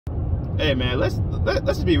Hey man, let's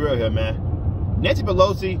just be real here, man. Nancy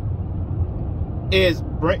Pelosi is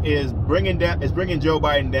bringing Joe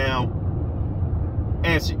Biden down,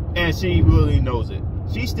 and she really knows it.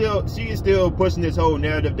 She is still pushing this whole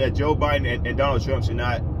narrative that Joe Biden and Donald Trump should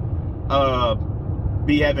not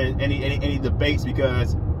be having any debates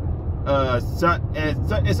because some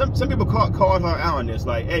people called her out on this,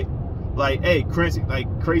 like hey crazy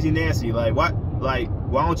Nancy, like why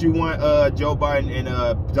don't you want Joe Biden and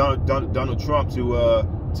Donald Trump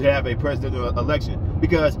to have a presidential election?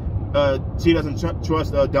 Because she doesn't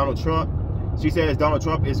trust Donald Trump. She says Donald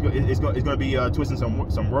Trump is going to be twisting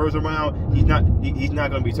some words around. He's not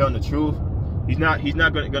going to be telling the truth. He's not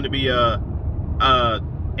going to be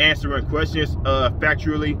answering questions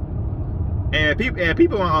factually. And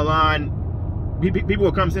people online, people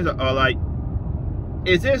with common sense are like,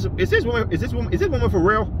 is this woman for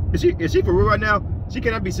real? Is she for real right now? She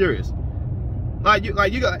cannot be serious. You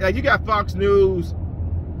got Fox News,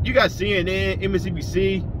 you got CNN,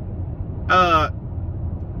 MSNBC,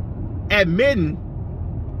 admitting,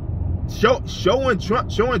 showing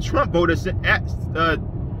Trump voters,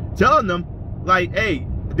 telling them like, hey,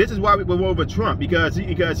 this is why we're over Trump, because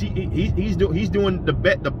he's doing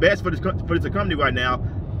the best for this economy right now.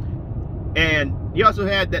 And he also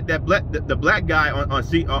had the black guy on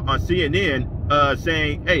CNN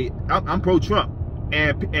saying, hey, I'm pro Trump,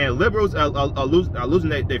 and liberals are losing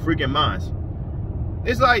their freaking minds.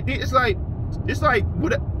 It's like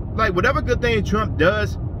whatever good thing Trump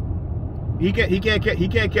does, he can't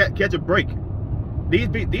catch a break.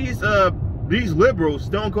 These liberals,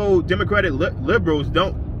 stone cold Democratic liberals,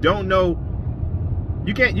 don't know.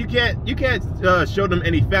 You can't show them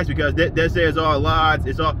any facts, because they say it's all lies,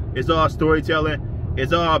 it's all storytelling,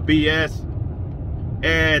 it's all BS,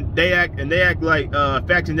 and they act like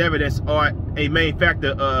facts and evidence are a main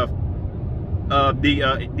factor of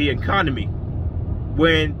the economy,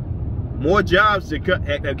 when more jobs had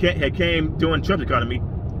came during Trump's economy,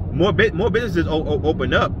 more businesses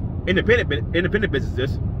opened up, independent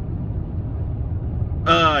businesses.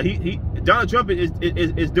 Donald Trump is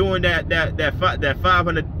doing that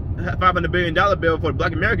 $500 billion bill for the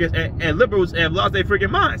Black Americans, and liberals have lost their freaking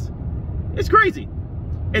minds. It's crazy.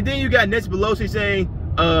 And then you got Nancy Pelosi saying,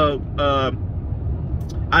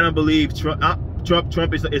 I don't believe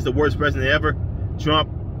Trump is the worst president ever. Joe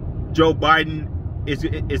Biden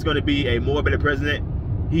is going to be a more better president.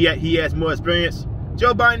 He has more experience.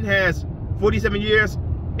 Joe Biden has 47 years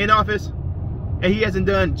in office, and he hasn't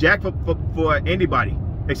done jack for anybody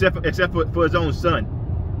except for his own son.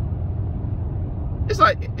 It's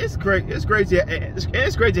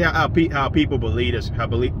crazy how people believe this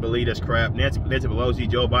crap. Nancy Pelosi,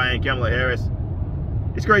 Joe Biden, Kamala Harris.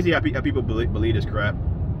 It's crazy how people believe this crap.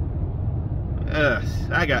 I'm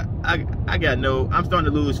starting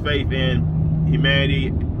to lose faith in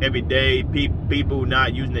humanity every day. People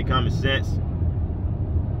not using their common sense.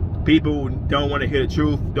 People don't want to hear the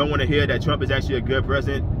truth. Don't want to hear that Trump is actually a good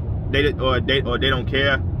president. They don't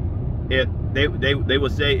care. If they will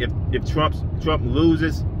say if Trump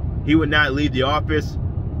loses, he would not leave the office,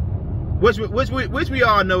 which we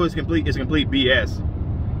all know is complete BS.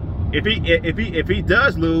 If he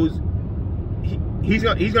does lose, he's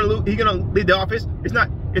gonna leave the office. He's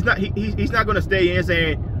not gonna stay in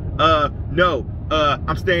saying no,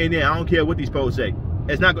 I'm staying in, I don't care what these polls say.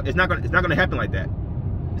 It's not gonna happen like that.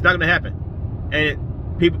 It's not gonna happen. And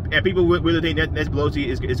people really think that Nancy Pelosi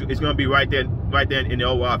is gonna be right there in the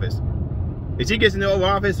Oval Office. If she gets in the Oval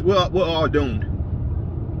Office, we're all doomed.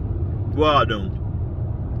 We're all doomed.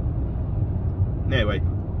 Anyway,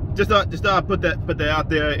 just thought I'd put that out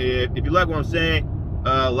there. If you like what I'm saying,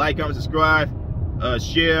 like, comment, subscribe,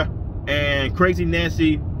 share. And crazy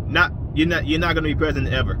Nancy, you're not gonna be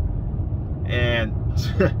president ever. And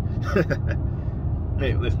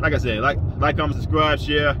hey, like I said, like, comment, subscribe,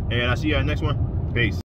 share, and I'll see you on the next one. Peace.